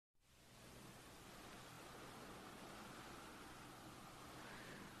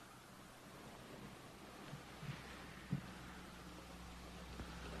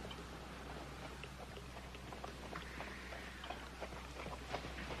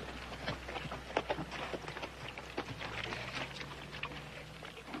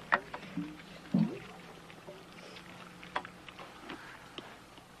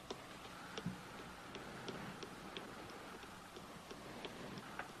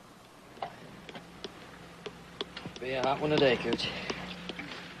Be a hot one today, Cooch.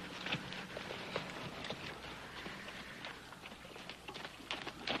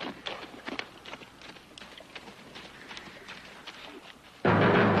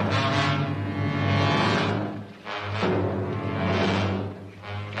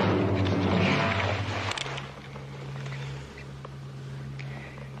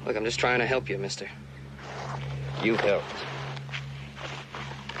 Look, I'm just trying to help you, mister. You've helped.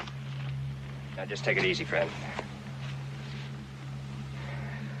 Now, just take it easy, friend.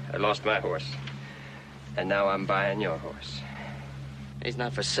 I lost my horse. And now I'm buying your horse. He's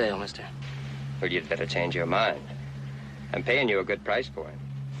not for sale, mister. Well, you'd better change your mind. I'm paying you a good price for him.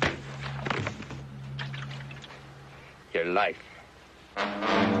 Your life.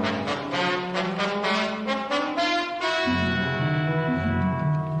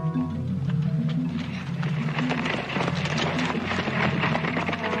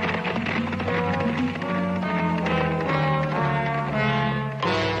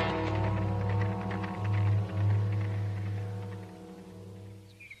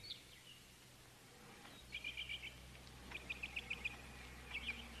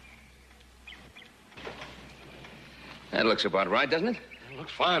 That looks about right, doesn't it? It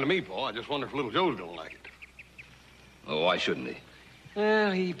looks fine to me, Paul. I just wonder if little Joe's gonna like it. Oh, why shouldn't he?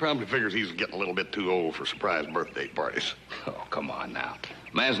 Well, he probably figures he's getting a little bit too old for surprise birthday parties. Oh, come on now.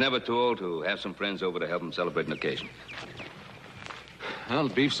 Man's never too old to have some friends over to help him celebrate an occasion. Well,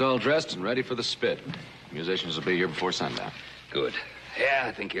 the beef's all dressed and ready for the spit. Musicians will be here before sundown. Good. Yeah,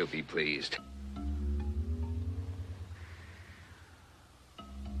 I think he'll be pleased.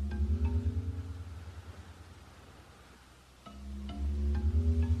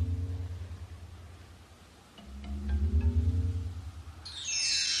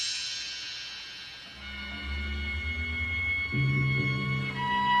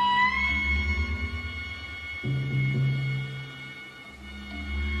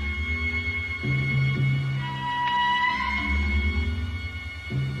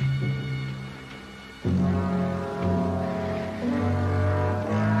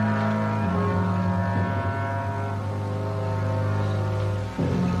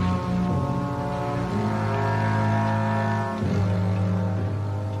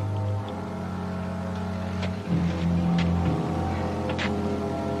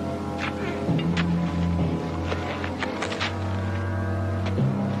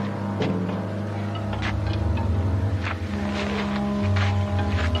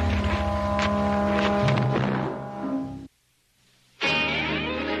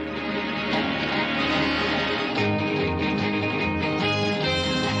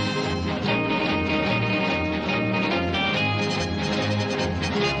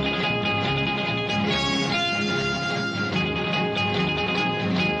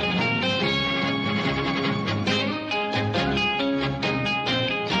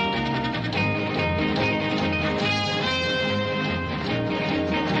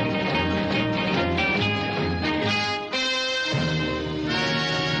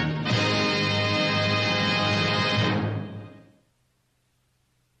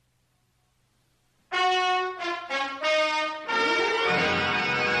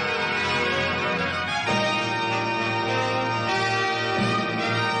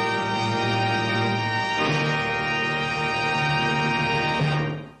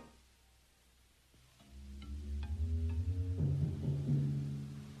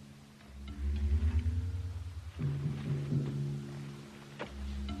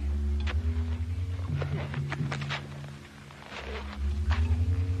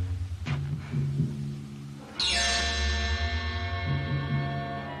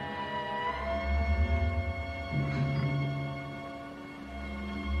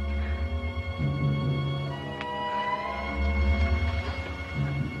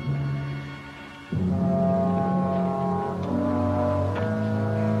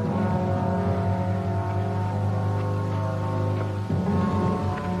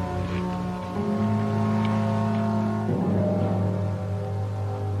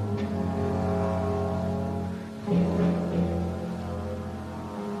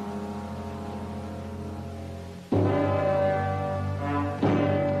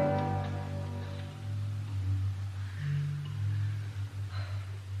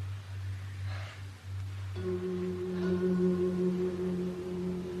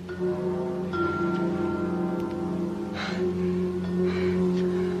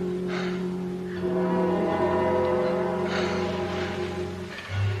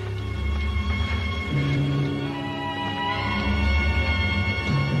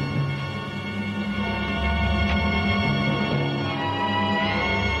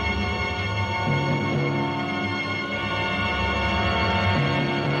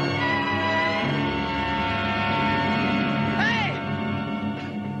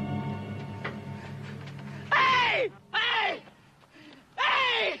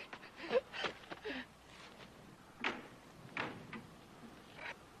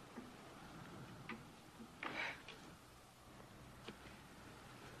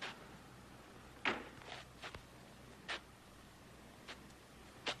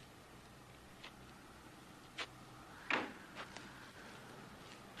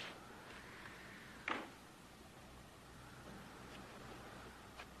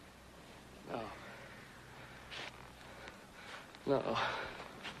 No.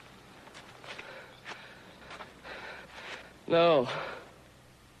 No.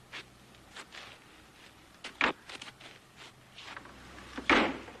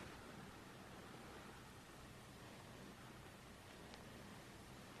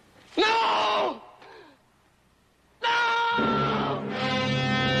 No! No!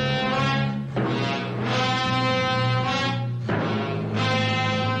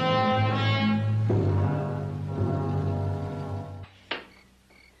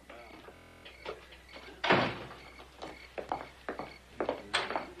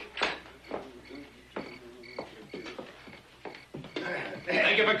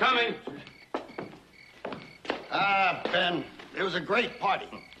 Thank you for coming. Ben, it was a great party.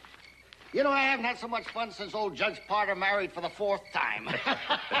 You know, I haven't had so much fun since old Judge Potter married for the 4th time.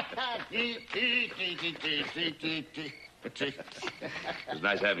 It was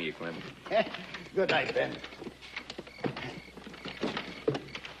nice having you, Clem. Good night, Ben.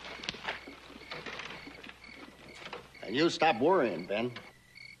 And you stop worrying, Ben.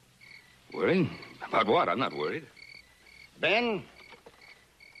 Worrying? About what? I'm not worried. Ben,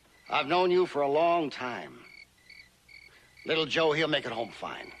 I've known you for a long time. Little Joe, he'll make it home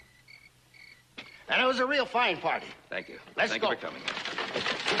fine. And it was a real fine party. Thank you. Let's Thank go. you for coming.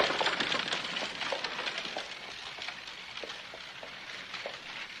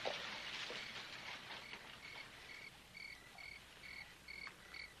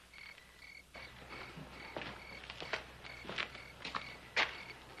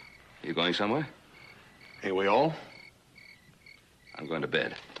 You going somewhere? Ain't we all? I'm going to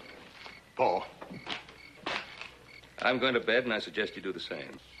bed. Paul. I'm going to bed, and I suggest you do the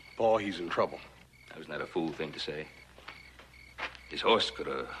same. Paul, he's in trouble. That was not a fool thing to say. His horse could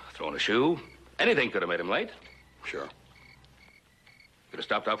have thrown a shoe. Anything could have made him late. Sure. Could have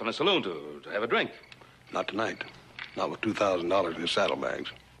stopped off in a saloon to have a drink. Not tonight. Not with $2,000 in his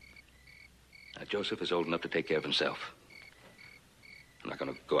saddlebags. Now, Joseph is old enough to take care of himself. I'm not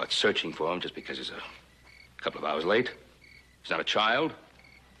going to go out searching for him just because he's a couple of hours late. He's not a child.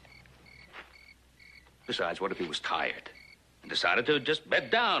 Besides, what if he was tired and decided to just bed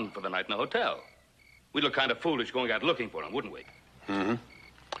down for the night in a hotel? We'd look kind of foolish going out looking for him, wouldn't we? Mm-hmm.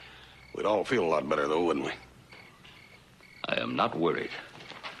 We'd all feel a lot better, though, wouldn't we? I am not worried.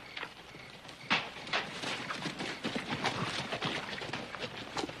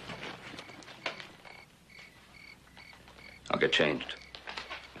 I'll get changed.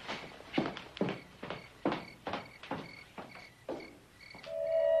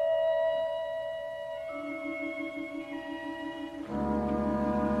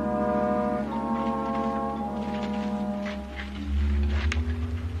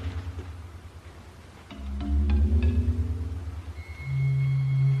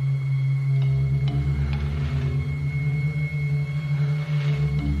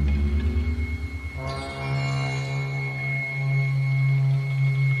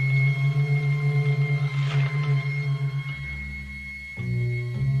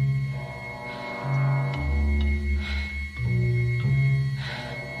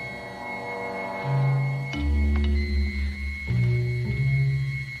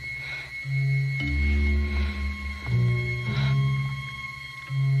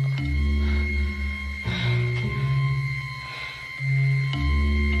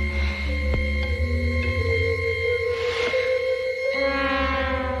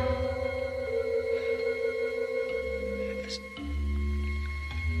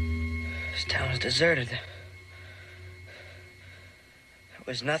 Deserted. There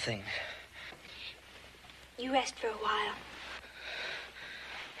was nothing. You rest for a while.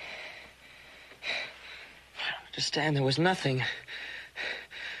 I don't understand. There was nothing.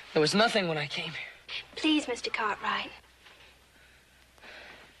 There was nothing when I came here. Please, Mr. Cartwright.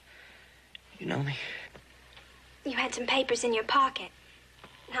 You know me? You had some papers in your pocket.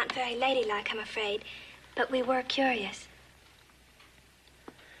 Not very ladylike, I'm afraid, but we were curious.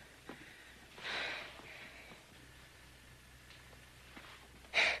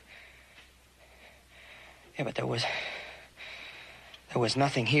 Yeah, but there was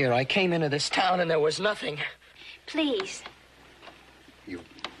nothing here. I came into this town and there was nothing. Please. You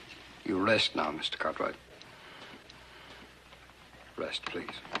rest now, Mr. Cartwright. Rest, please.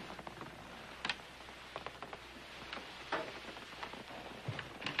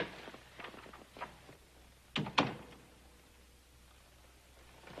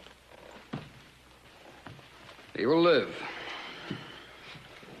 He will live.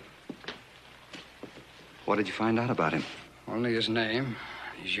 What did you find out about him? Only his name.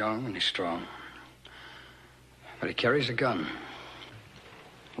 He's young and he's strong. But he carries a gun.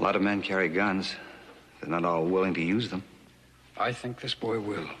 A lot of men carry guns. They're not all willing to use them. I think this boy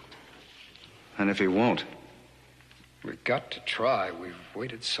will. And if he won't? We've got to try. We've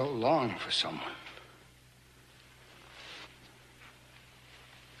waited so long for someone.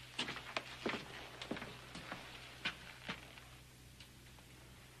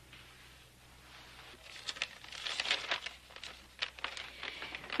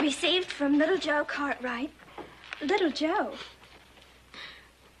 Received from Little Joe Cartwright. Little Joe?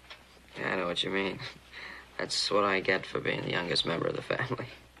 Yeah, I know what you mean. That's what I get for being the youngest member of the family.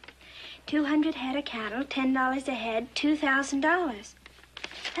 200 head of cattle, $10 a head, $2,000.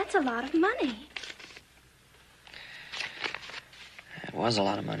 That's a lot of money. It was a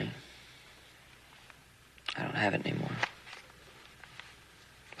lot of money. I don't have it anymore.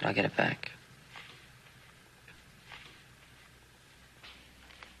 But I'll get it back.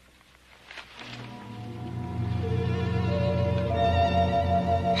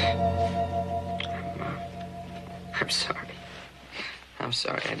 I'm sorry. I'm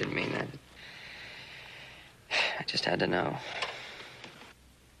sorry. I didn't mean that. I just had to know.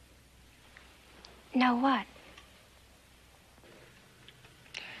 Know what?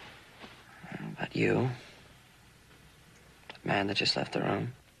 About you. The man that just left the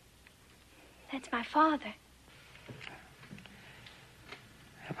room. That's my father.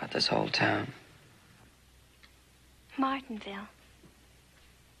 About this whole town. Martinville.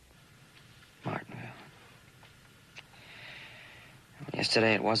 Martinville.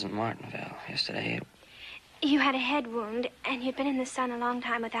 Yesterday it wasn't Martinville. Yesterday it... You had a head wound, and you'd been in the sun a long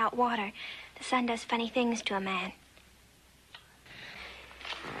time without water. The sun does funny things to a man.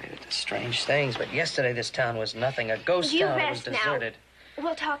 It does strange things, but yesterday this town was nothing. A ghost town. It was deserted. Now.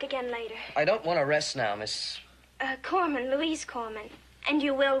 We'll talk again later. I don't want to rest now, Miss... Corman, Louise Corman. And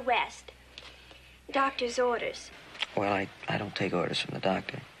you will rest. Doctor's orders. Well, I don't take orders from the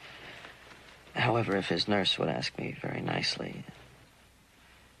doctor. However, if his nurse would ask me very nicely...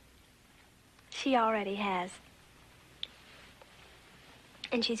 She already has.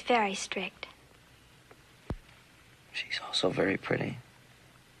 And she's very strict. She's also very pretty.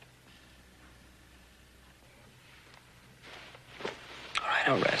 All right,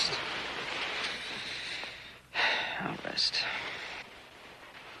 I'll rest. I'll rest.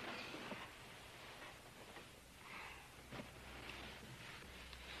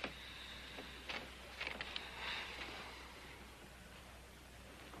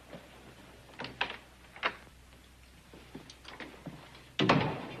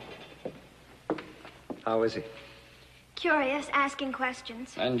 How is he? Curious, asking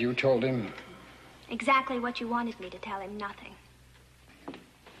questions. And you told him? Exactly what you wanted me to tell him, nothing.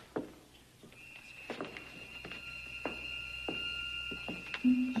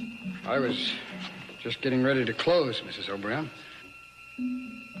 I was just getting ready to close, Mrs. O'Brien.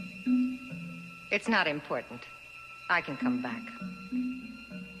 It's not important. I can come back.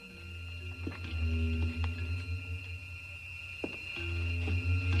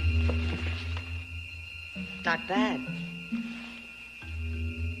 Not bad.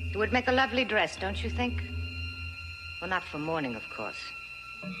 It would make a lovely dress, don't you think? Well, not for mourning, of course.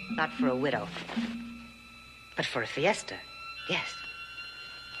 Not for a widow. But for a fiesta, yes.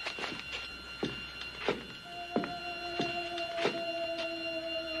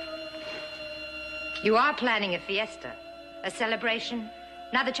 You are planning a fiesta, a celebration,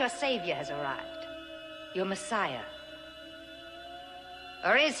 now that your savior has arrived, your Messiah.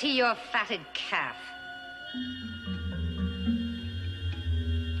 Or is he your fatted calf?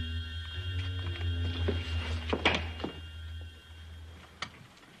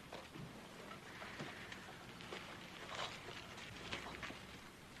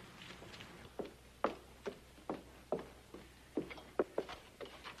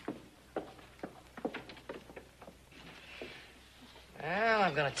 Well,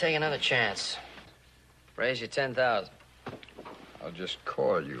 I'm gonna take another chance. Raise you 10,000. I'll just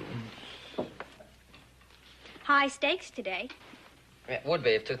call you. High stakes today. Yeah, it would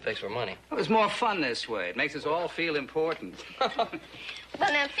be if toothpicks were money. Well, it's more fun this way. It makes us all feel important. Well,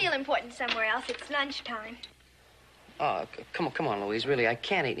 now, feel important somewhere else. It's lunchtime. Oh, come on, Louise. Really, I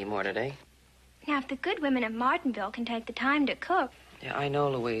can't eat any more today. Now, if the good women of Martinville can take the time to cook... Yeah, I know,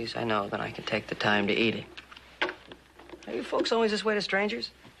 Louise. I know. Then I can take the time to eat it. Are you folks always this way to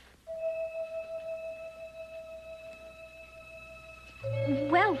strangers?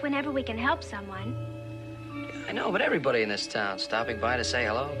 Well, whenever we can help someone. I know, but everybody in this town stopping by to say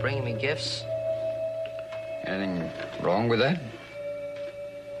hello, bringing me gifts. Anything wrong with that?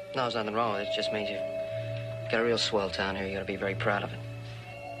 No, there's nothing wrong with it. It just means you've got a real swell town here. You gotta be very proud of it.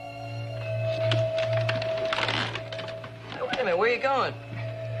 Hey, wait a minute, where are you going?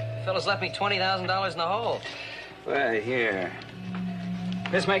 The fellas left me $20,000 in the hole. Well, here.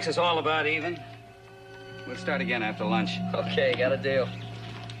 This makes us all about even. We'll start again after lunch. Okay, got a deal.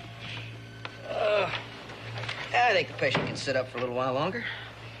 I think the patient can sit up for a little while longer.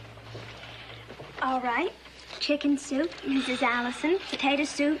 All right. Chicken soup, Mrs. Allison. Potato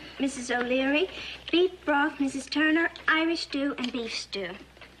soup, Mrs. O'Leary. Beef broth, Mrs. Turner. Irish stew and beef stew.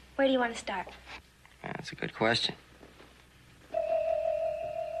 Where do you want to start? That's a good question.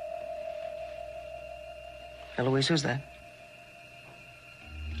 Hey, Louise, who's that?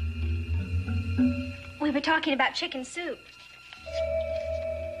 We were talking about chicken soup.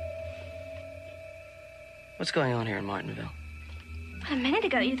 What's going on here in Martinville? A minute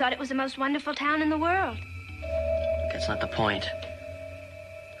ago, you thought it was the most wonderful town in the world. That's not the point.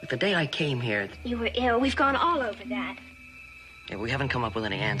 Look, the day I came here... You were ill. We've gone all over that. Yeah, we haven't come up with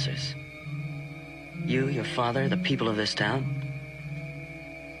any answers. You, your father, the people of this town.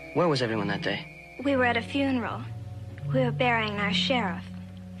 Where was everyone that day? We were at a funeral. We were burying our sheriff.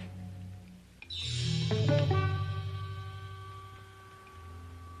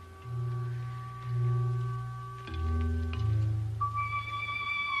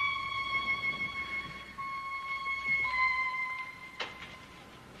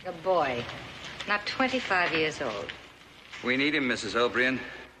 A boy, not 25 years old. We need him, Mrs. O'Brien.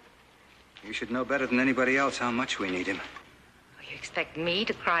 You should know better than anybody else how much we need him. You expect me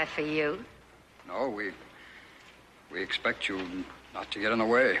to cry for you? No, we expect you not to get in the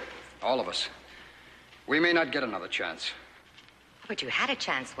way. All of us. We may not get another chance. But you had a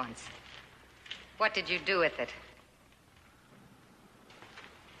chance once. What did you do with it?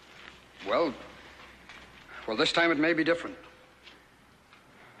 Well, this time it may be different.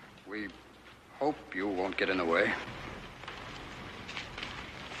 We hope you won't get in the way.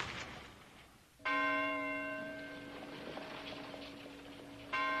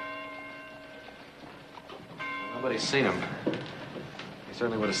 Nobody's seen him. He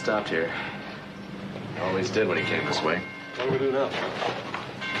certainly would have stopped here. He always did when he came this way. What do we do now?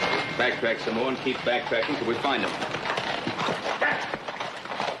 Backtrack some more and keep backtracking till we find him.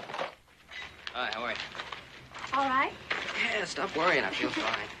 Hi, how are you? All right. Yeah, stop worrying. I feel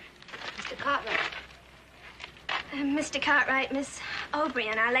fine. Mr. Cartwright. Mr. Cartwright, Miss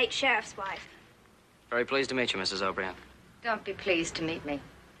O'Brien, our late sheriff's wife. Very pleased to meet you, Mrs. O'Brien. Don't be pleased to meet me.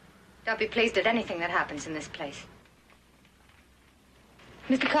 Don't be pleased at anything that happens in this place.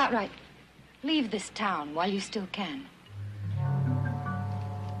 Mr. Cartwright, leave this town while you still can.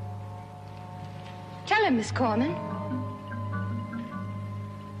 Tell him, Miss Corman.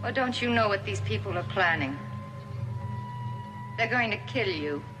 Or don't you know what these people are planning? They're going to kill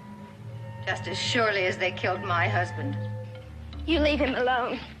you, just as surely as they killed my husband. You leave him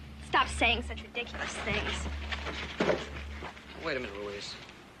alone. Stop saying such ridiculous things. Wait a minute, Louise.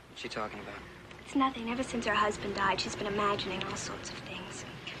 What's she talking about? It's nothing. Ever since her husband died, she's been imagining all sorts of things.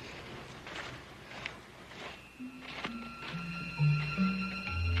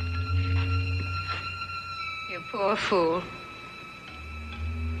 You poor fool.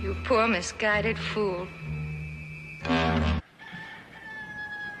 You poor misguided fool.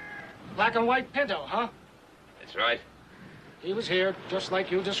 Black and white Pinto, huh? That's right. He was here, just like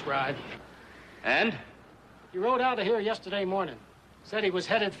you described. And? He rode out of here yesterday morning. Said he was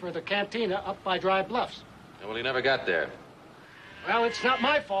headed for the cantina up by Dry Bluffs. Well, he never got there. Well, it's not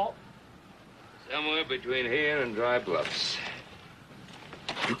my fault. Somewhere between here and Dry Bluffs.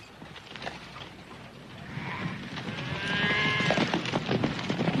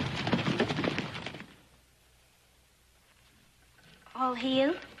 All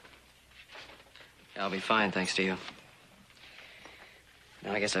healed? I'll be fine, thanks to you.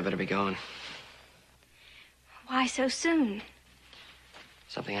 Now, I guess I better be going. Why so soon?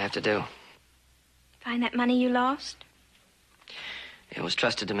 Something I have to do. Find that money you lost? It was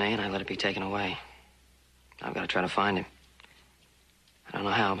trusted to me, and I let it be taken away. I've got to try to find him. I don't know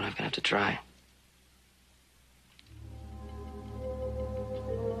how, but I'm gonna have to try.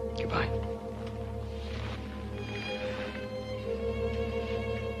 Goodbye.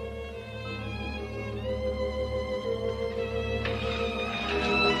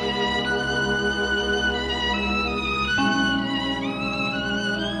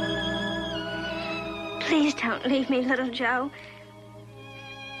 Please don't leave me, little Joe.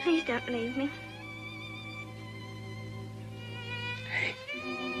 Please don't leave me. Hey.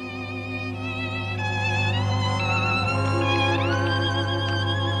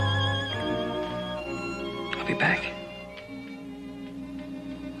 I'll be back.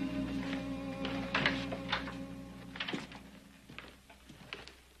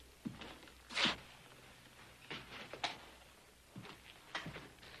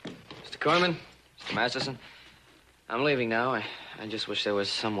 Mr. Corman, Mr. Masterson, I'm leaving now. I I just wish there was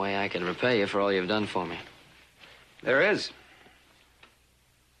some way I could repay you for all you've done for me. There is.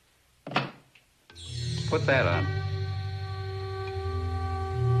 Put that on.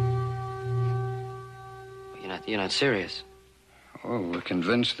 You're not serious. Oh, we're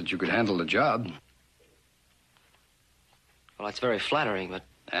convinced that you could handle the job. Well, that's very flattering, but...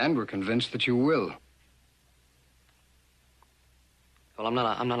 And we're convinced that you will. Well, I'm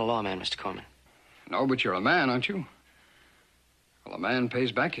not a lawman, Mr. Corman. No, but you're a man, aren't you? Well, a man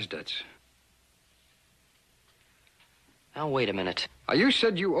pays back his debts. Now, wait a minute. Now, you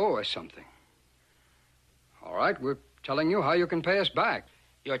said you owe us something. All right, we're telling you how you can pay us back.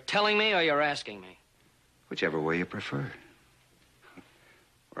 You're telling me or you're asking me? Whichever way you prefer.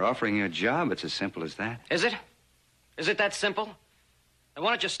 We're offering you a job. It's as simple as that. Is it? Is it that simple? Then why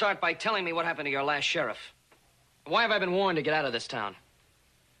don't you start by telling me what happened to your last sheriff? Why have I been warned to get out of this town?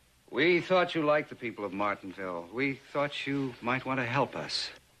 We thought you liked the people of Martinville. We thought you might want to help us.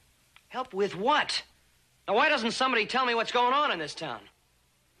 Help with what? Now, why doesn't somebody tell me what's going on in this town?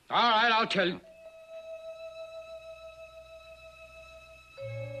 All right, I'll tell you.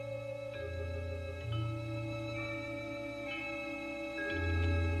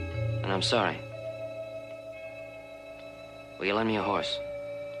 And I'm sorry. Will you lend me a horse?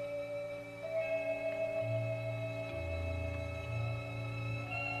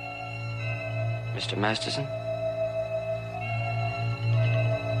 Mr. Masterson?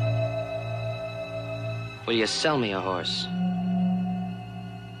 Will you sell me a horse?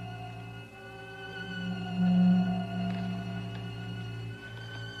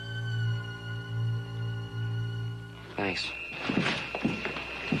 Thanks.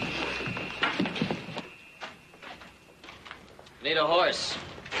 Need a horse.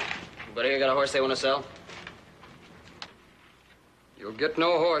 Anybody here got a horse they want to sell? You'll get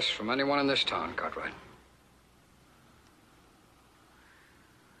no horse from anyone in this town, Cartwright.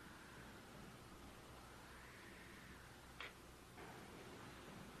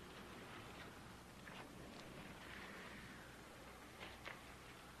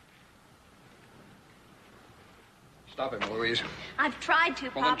 Stop him, Louise. I've tried to,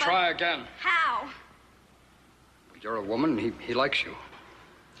 Well, Papa. then try again. How? You're a woman. He likes you.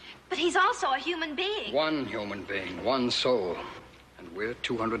 But he's also a human being. One human being, one soul. And we're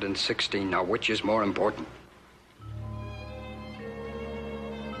 216 now. Which is more important?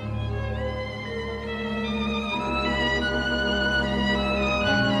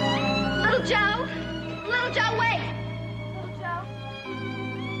 Little Joe! Little Joe, wait! Little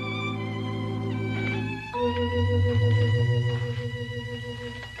Joe?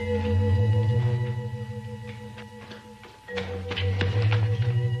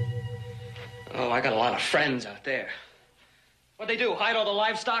 Oh, I got a lot of friends out there. What'd they do, hide all the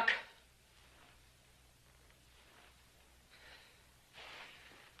livestock?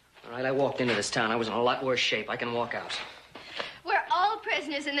 All right, I walked into this town. I was in a lot worse shape. I can walk out. We're all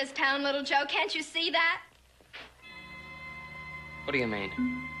prisoners in this town, Little Joe. Can't you see that? What do you mean?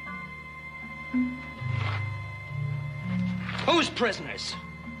 Who's prisoners?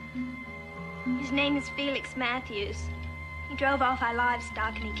 His name is Felix Matthews. He drove off our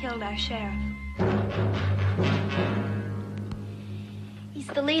livestock and he killed our sheriff. He's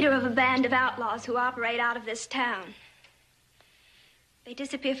the leader of a band of outlaws who operate out of this town. They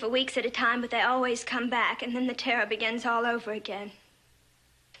disappear for weeks at a time, but they always come back, and then the terror begins all over again.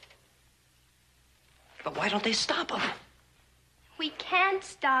 But why don't they stop them? We can't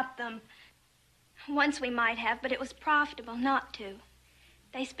stop them. Once we might have, but it was profitable not to.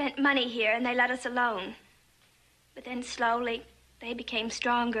 They spent money here, and they let us alone. But then slowly, they became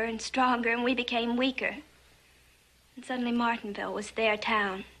stronger and stronger, and we became weaker. And suddenly Martinville was their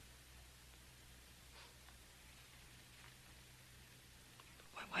town.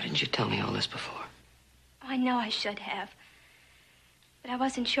 Why didn't you tell me all this before? Oh, I know I should have. But I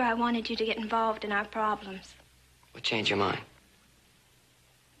wasn't sure I wanted you to get involved in our problems. What changed your mind?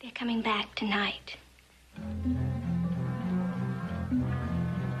 They're coming back tonight.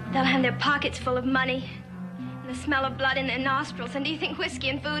 They'll have their pockets full of money and the smell of blood in their nostrils. And do you think whiskey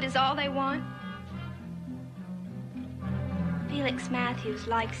and food is all they want? Felix Matthews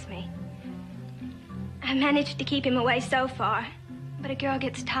likes me. I managed to keep him away so far. But a girl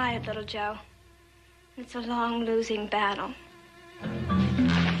gets tired, Little Joe. It's a long losing battle.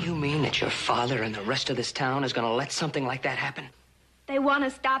 You mean that your father and the rest of this town is going to let something like that happen? They want to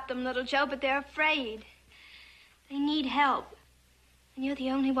stop them, Little Joe, but they're afraid. They need help. And you're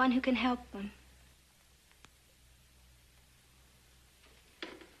the only one who can help them.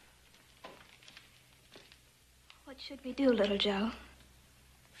 What should we do, Little Joe?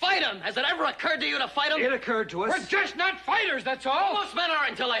 Fight him! Has it ever occurred to you to fight him? It occurred to us. We're just not fighters, that's all. Most men are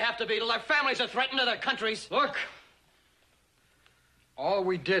until they have to be, till their families are threatened to their countries. Look, all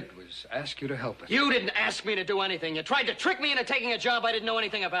we did was ask you to help us. You didn't ask me to do anything. You tried to trick me into taking a job I didn't know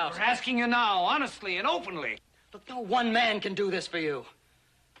anything about. We're asking you now, honestly and openly. Look, no one man can do this for you.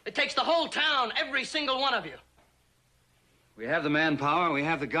 It takes the whole town, every single one of you. We have the manpower, we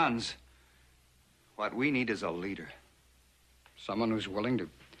have the guns. What we need is a leader. Someone who's willing to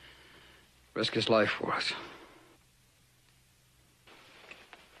risk his life for us.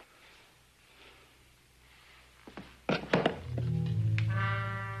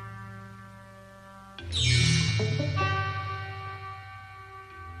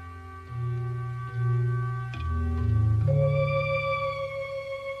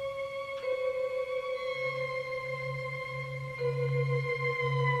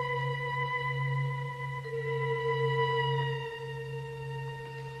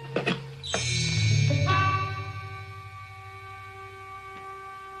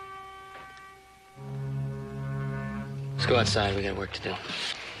 Let's go outside. We got work to do.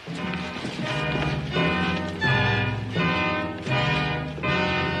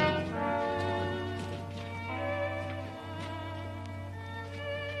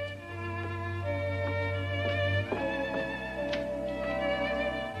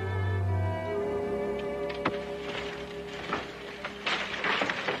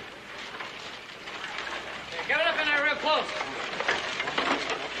 Get it up in there real close.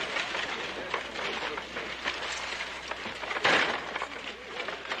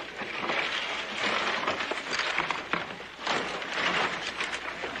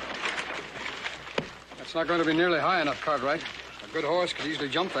 It's not going to be nearly high enough, Cartwright. A good horse could easily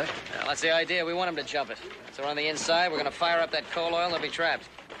jump that. Well, that's the idea. We want him to jump it. So on the inside, we're going to fire up that coal oil and they'll be trapped.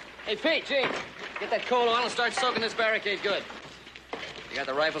 Hey, Pete, Gene, get that coal oil and start soaking this barricade good. You got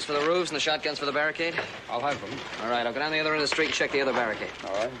the rifles for the roofs and the shotguns for the barricade? I'll have them. All right, I'll go down the other end of the street and check the other barricade.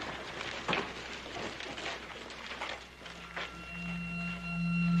 All right.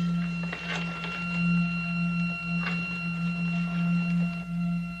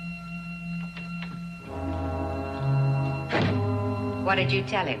 What did you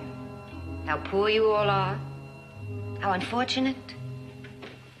tell him? How poor you all are? How unfortunate?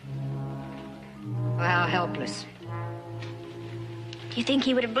 Or how helpless? Do you think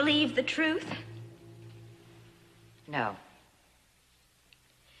he would have believed the truth? No.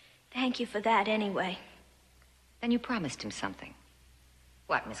 Thank you for that anyway. Then you promised him something.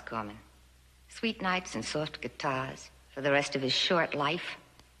 What, Miss Corman? Sweet nights and soft guitars for the rest of his short life?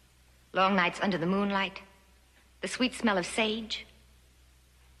 Long nights under the moonlight? The sweet smell of sage?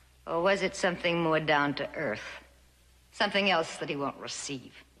 Or was it something more down to earth? Something else that he won't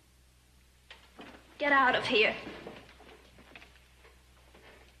receive? Get out of here.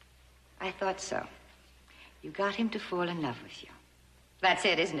 I thought so. You got him to fall in love with you. That's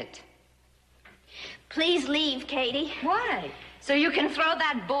it, isn't it? Please leave, Katie. Why? So you can throw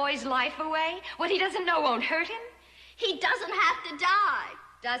that boy's life away? What he doesn't know won't hurt him? He doesn't have to die.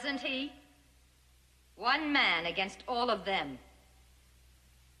 Doesn't he? One man against all of them.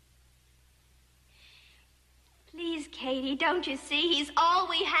 Please, Katie, don't you see? He's all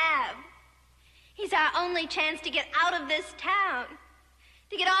we have. He's our only chance to get out of this town.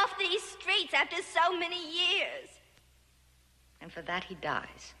 To get off these streets after so many years. And for that, he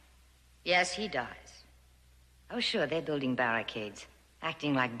dies. Yes, he dies. Oh, sure, they're building barricades,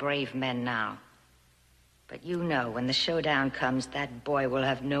 acting like brave men now. But you know, when the showdown comes, that boy will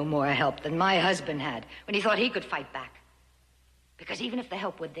have no more help than my husband had when he thought he could fight back. Because even if the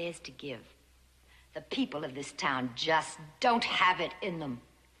help were theirs to give, the people of this town just don't have it in them.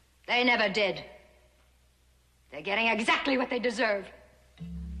 They never did. They're getting exactly what they deserve.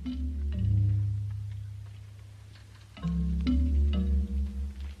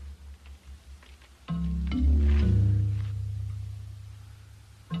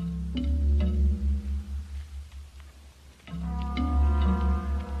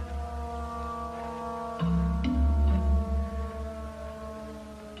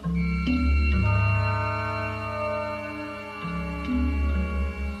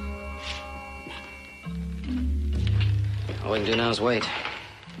 All we can do now is wait.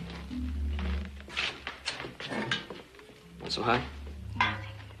 What's so high? Nothing.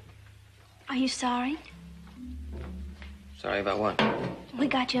 Are you sorry? Sorry about what? We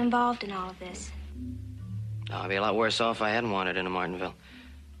got you involved in all of this. No, I'd be a lot worse off if I hadn't wandered into Martinville.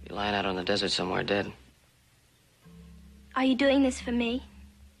 Be lying out on the desert somewhere dead. Are you doing this for me?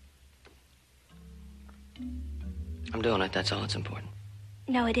 I'm doing it, that's all that's important.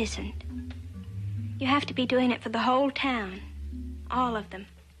 No, it isn't. You have to be doing it for the whole town. All of them.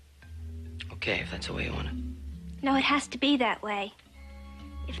 Okay, if that's the way you want it. No, it has to be that way.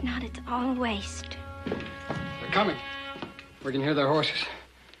 If not, it's all waste. They're coming. We can hear their horses.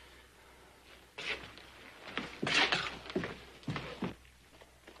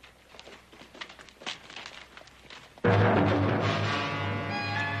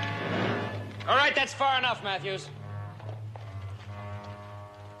 All right, that's far enough, Matthews.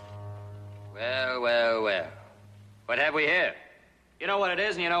 Well, well, well. What have we here? You know what it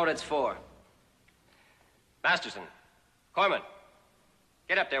is, and you know what it's for. Masterson. Corman.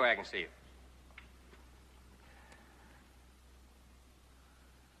 Get up there where I can see you.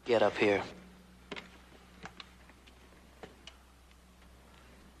 Get up here.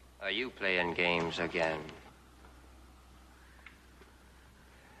 Are you playing games again?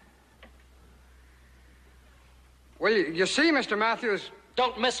 Well, you see, Mr. Matthews...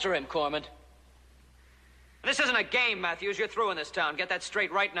 Don't mister him, Corman. This isn't a game, Matthews. You're through in this town. Get that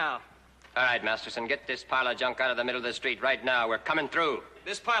straight right now. All right, Masterson, get this pile of junk out of the middle of the street right now. We're coming through.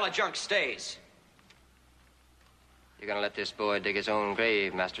 This pile of junk stays. You're gonna let this boy dig his own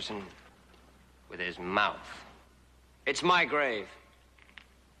grave, Masterson, with his mouth. It's my grave.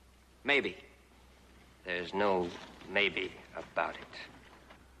 Maybe. There's no maybe about it.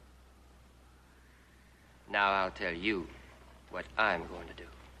 Now I'll tell you what I'm going to do.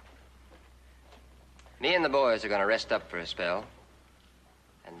 Me and the boys are going to rest up for a spell,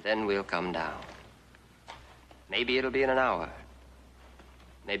 and then we'll come down. Maybe it'll be in an hour.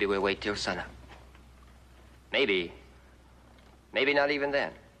 Maybe we'll wait till sunup. Maybe not even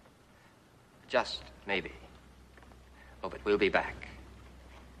then. Just maybe. Oh, but we'll be back.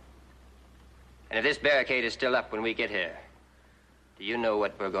 And if this barricade is still up when we get here, do you know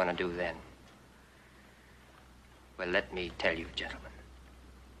what we're going to do then? Well, let me tell you, gentlemen.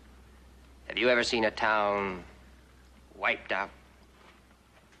 Have you ever seen a town wiped out?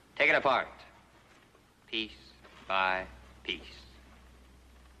 Taken apart, piece by piece?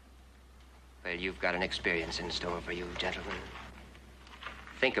 Well, you've got an experience in store for you, gentlemen.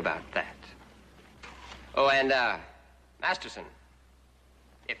 Think about that. Oh, and, Masterson,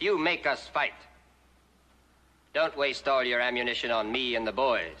 if you make us fight, don't waste all your ammunition on me and the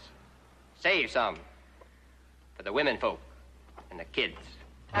boys. Save some for the women folk and the kids.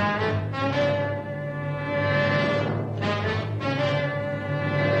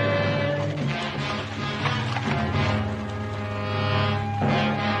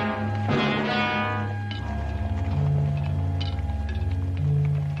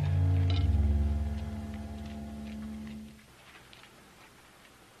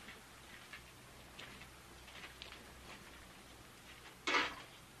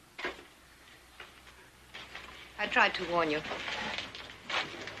 I tried to warn you.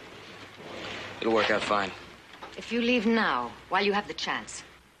 It'll work out fine. If you leave now, while you have the chance.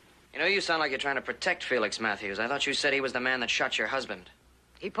 You know, you sound like you're trying to protect Felix Matthews. I thought you said he was the man that shot your husband.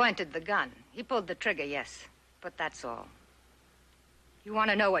 He pointed the gun. He pulled the trigger, yes. But that's all. You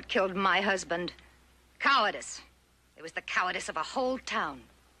want to know what killed my husband? Cowardice. It was the cowardice of a whole town.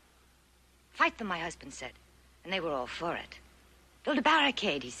 Fight them, my husband said. And they were all for it. Build a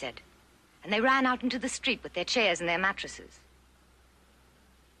barricade, he said. And they ran out into the street with their chairs and their mattresses.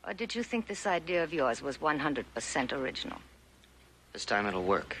 Or did you think this idea of yours was 100% original? This time it'll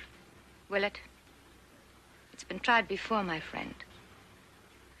work. Will it? It's been tried before, my friend.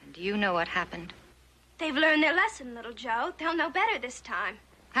 And do you know what happened? They've learned their lesson, little Joe. They'll know better this time.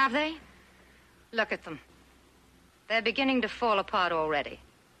 Have they? Look at them. They're beginning to fall apart already.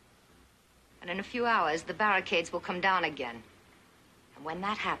 And in a few hours, the barricades will come down again. And when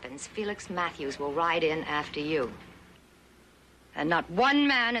that happens, Felix Matthews will ride in after you. And not one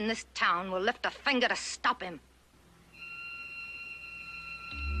man in this town will lift a finger to stop him.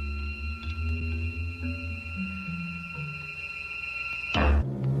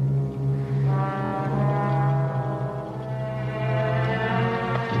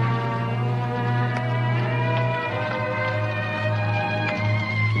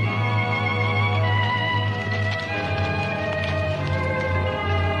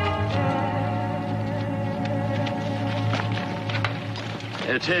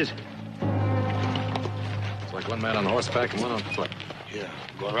 It's his. It's like one man on horseback and one on foot. Yeah,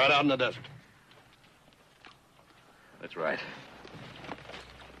 going right out in the desert. That's right.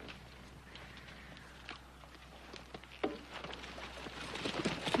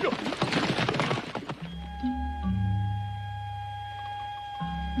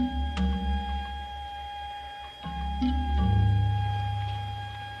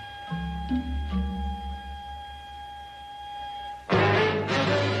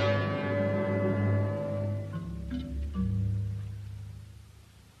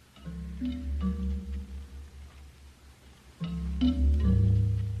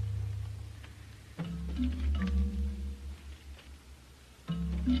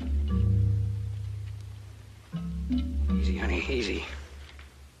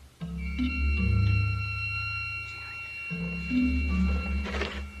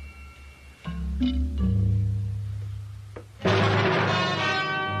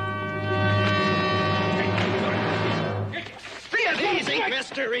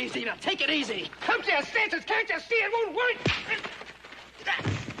 her easy. Now, take it easy. Come to your senses. Can't you see it won't work?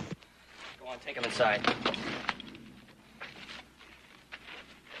 Go on, take him inside.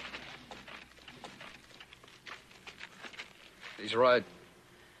 He's right.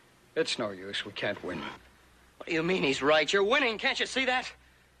 It's no use. We can't win. What do you mean he's right? You're winning. Can't you see that?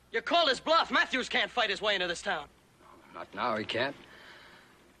 You called his bluff. Matthews can't fight his way into this town. Not now, he can't.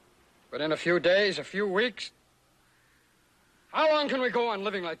 But in a few days, a few weeks... How long can we go on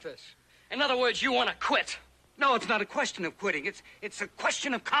living like this? In other words, you want to quit. No, it's not a question of quitting. It's a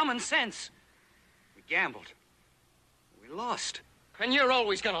question of common sense. We gambled. We lost. And you're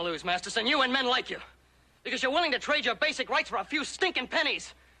always going to lose, Masterson. You and men like you. Because you're willing to trade your basic rights for a few stinking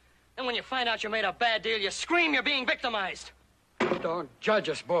pennies. Then when you find out you made a bad deal, you scream you're being victimized. Don't judge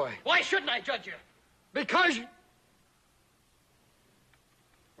us, boy. Why shouldn't I judge you? Because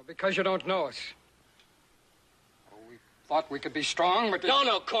you don't know us. Oh, we thought we could be strong, but...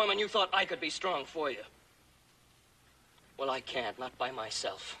 No, Corman, you thought I could be strong for you. Well, I can't, not by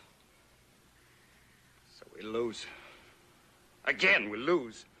myself. So we lose. Again, we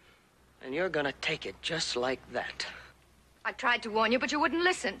lose. And you're gonna take it just like that. I tried to warn you, but you wouldn't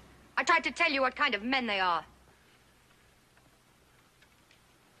listen. I tried to tell you what kind of men they are.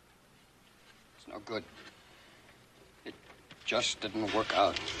 It's no good. It just didn't work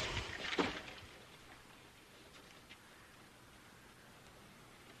out.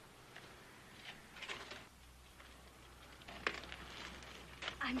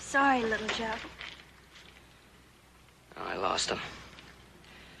 I'm sorry, little Joe. Oh, I lost him.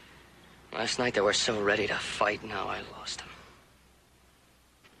 Last night they were so ready to fight, now I lost him.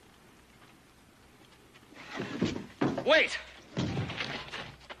 Wait!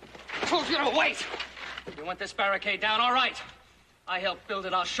 I told you to wait! You want this barricade down? All right. I helped build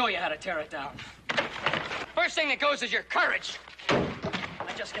it. I'll show you how to tear it down. First thing that goes is your courage.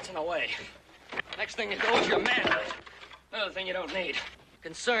 That just gets in the way. Next thing that goes is your manhood. Another thing you don't need.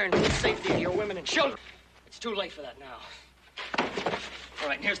 Concern for the safety of your women and children. It's too late for that now. All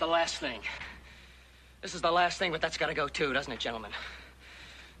right, and here's the last thing. This is the last thing, but that's got to go too, doesn't it, gentlemen?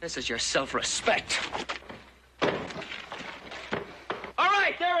 This is your self-respect. All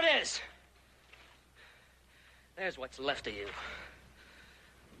right, there it is. There's what's left of you.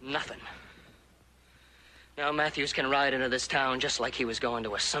 Nothing. Now Matthews can ride into this town just like he was going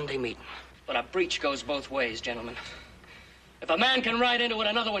to a Sunday meeting. But a breach goes both ways, gentlemen. If a man can ride into it,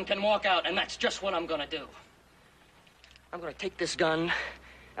 another one can walk out, and that's just what I'm gonna do. I'm gonna take this gun, and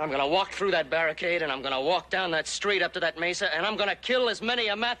I'm gonna walk through that barricade, and I'm gonna walk down that street up to that mesa, and I'm gonna kill as many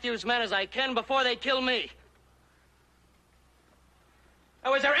of Matthews' men as I can before they kill me.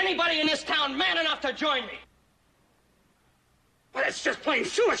 Now, is there anybody in this town man enough to join me? Well, it's just plain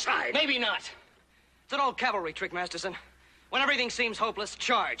suicide. Maybe not. It's an old cavalry trick, Masterson. When everything seems hopeless,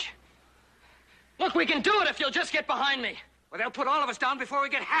 charge. Look, we can do it if you'll just get behind me. Well, they'll put all of us down before we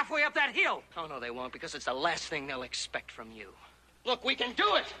get halfway up that hill. Oh, no, they won't, because it's the last thing they'll expect from you. Look, we can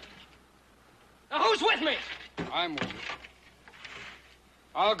do it. Now, who's with me? I'm with you.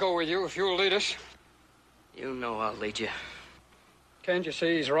 I'll go with you if you'll lead us. You know I'll lead you. Can't you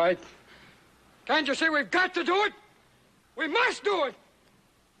see he's right? Can't you see we've got to do it? We must do it!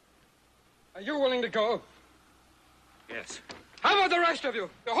 Are you willing to go? Yes. How about the rest of you?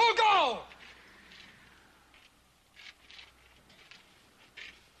 The whole go!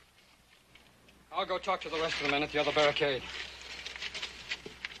 I'll go talk to the rest of the men at the other barricade.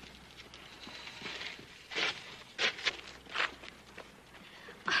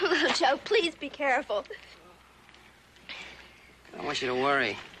 Oh, little Joe, please be careful. I don't want you to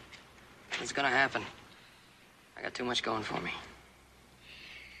worry. It's gonna happen. I got too much going for me.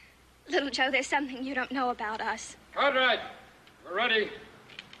 Little Joe, there's something you don't know about us. Conrad, we're ready.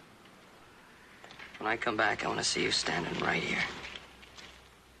 When I come back, I want to see you standing right here.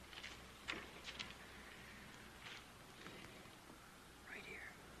 Right here.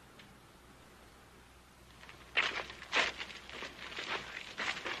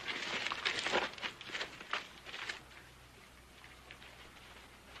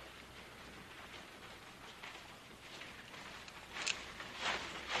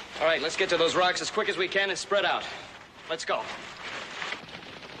 All right, let's get to those rocks as quick as we can and spread out. Let's go.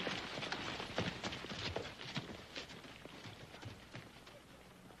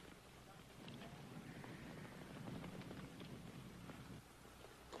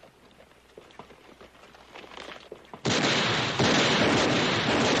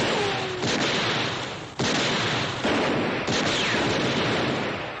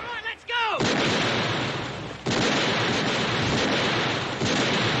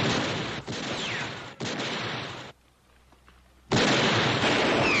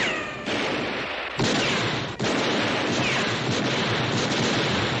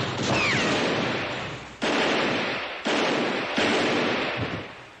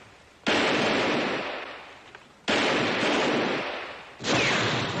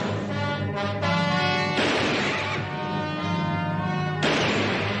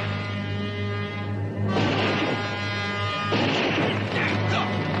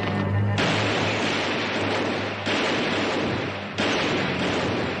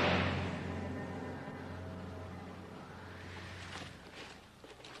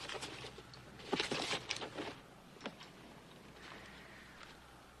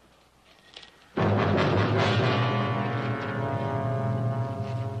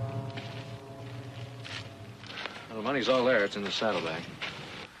 money's all there. It's in the saddlebag.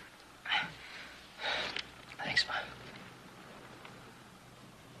 Thanks, Ma.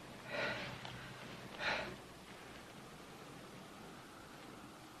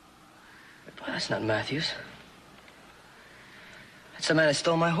 But that's not Matthews. That's the man that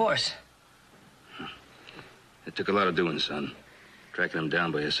stole my horse. It took a lot of doing, son. Tracking him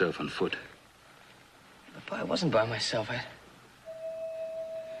down by yourself on foot. But, Pa, I wasn't by myself. I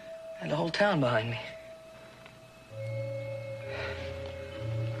had the whole town behind me.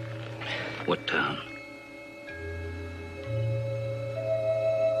 What town?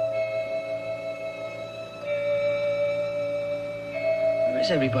 Where is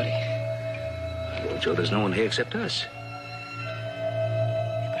everybody? Well, Joe, there's no one here except us.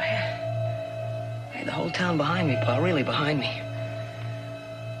 But I had the whole town behind me, Pa, really behind me.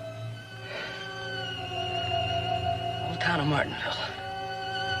 The whole town of Martinville.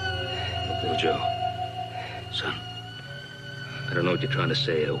 Look, little Joe. Son, I don't know what you're trying to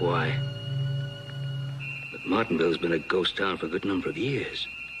say or why. But Martinville's been a ghost town for a good number of years.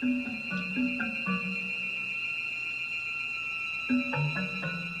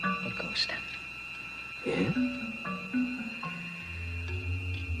 A ghost town? Yeah?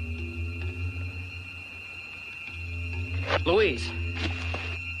 Louise.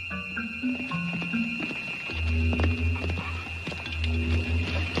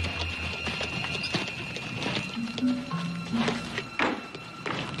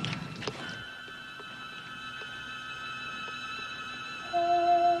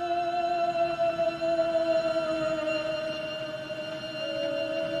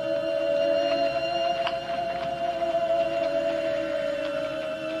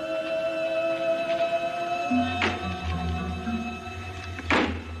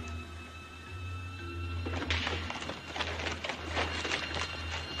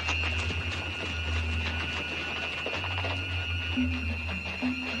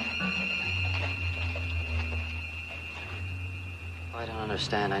 I don't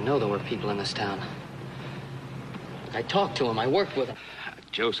understand. I know there were people in this town. I talked to them. I worked with them.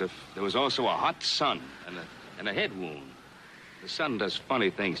 Joseph, there was also a hot sun and a head wound. The sun does funny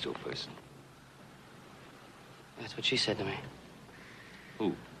things to a person. That's what she said to me.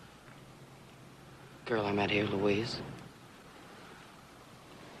 Who? Girl I met here, Louise.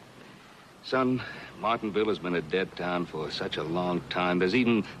 Son, Martinville has been a dead town for such a long time. There's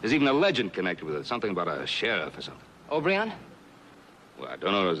even a legend connected with it. Something about a sheriff or something. O'Brien? Well, I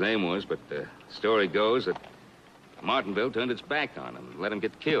don't know what his name was, but the story goes that Martinville turned its back on him and let him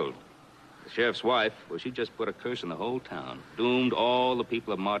get killed. The sheriff's wife, well, she just put a curse on the whole town. Doomed all the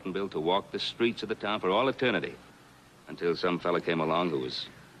people of Martinville to walk the streets of the town for all eternity. Until some fella came along who was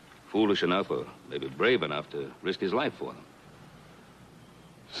foolish enough or maybe brave enough to risk his life for them.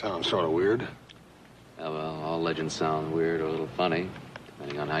 Sounds sort of weird. Yeah, well, all legends sound weird or a little funny,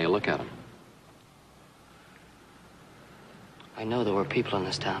 depending on how you look at them. I know there were people in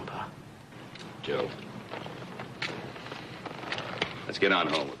this town, Pa. Joe. Let's get on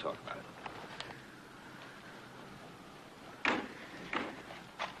home. We'll talk about it.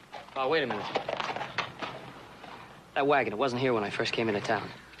 Pa, wait a minute. That wagon, it wasn't here when I first came into town.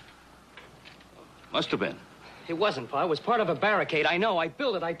 Must have been. It wasn't, Pa. It was part of a barricade. I know. I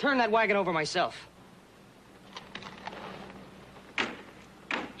built it. I turned that wagon over myself.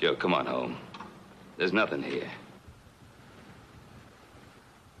 Joe, come on home. There's nothing here.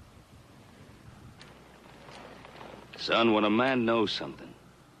 Son, when a man knows something,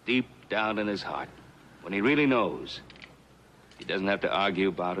 deep down in his heart, when he really knows, he doesn't have to argue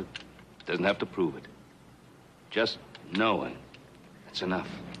about it, doesn't have to prove it. Just knowing, that's enough.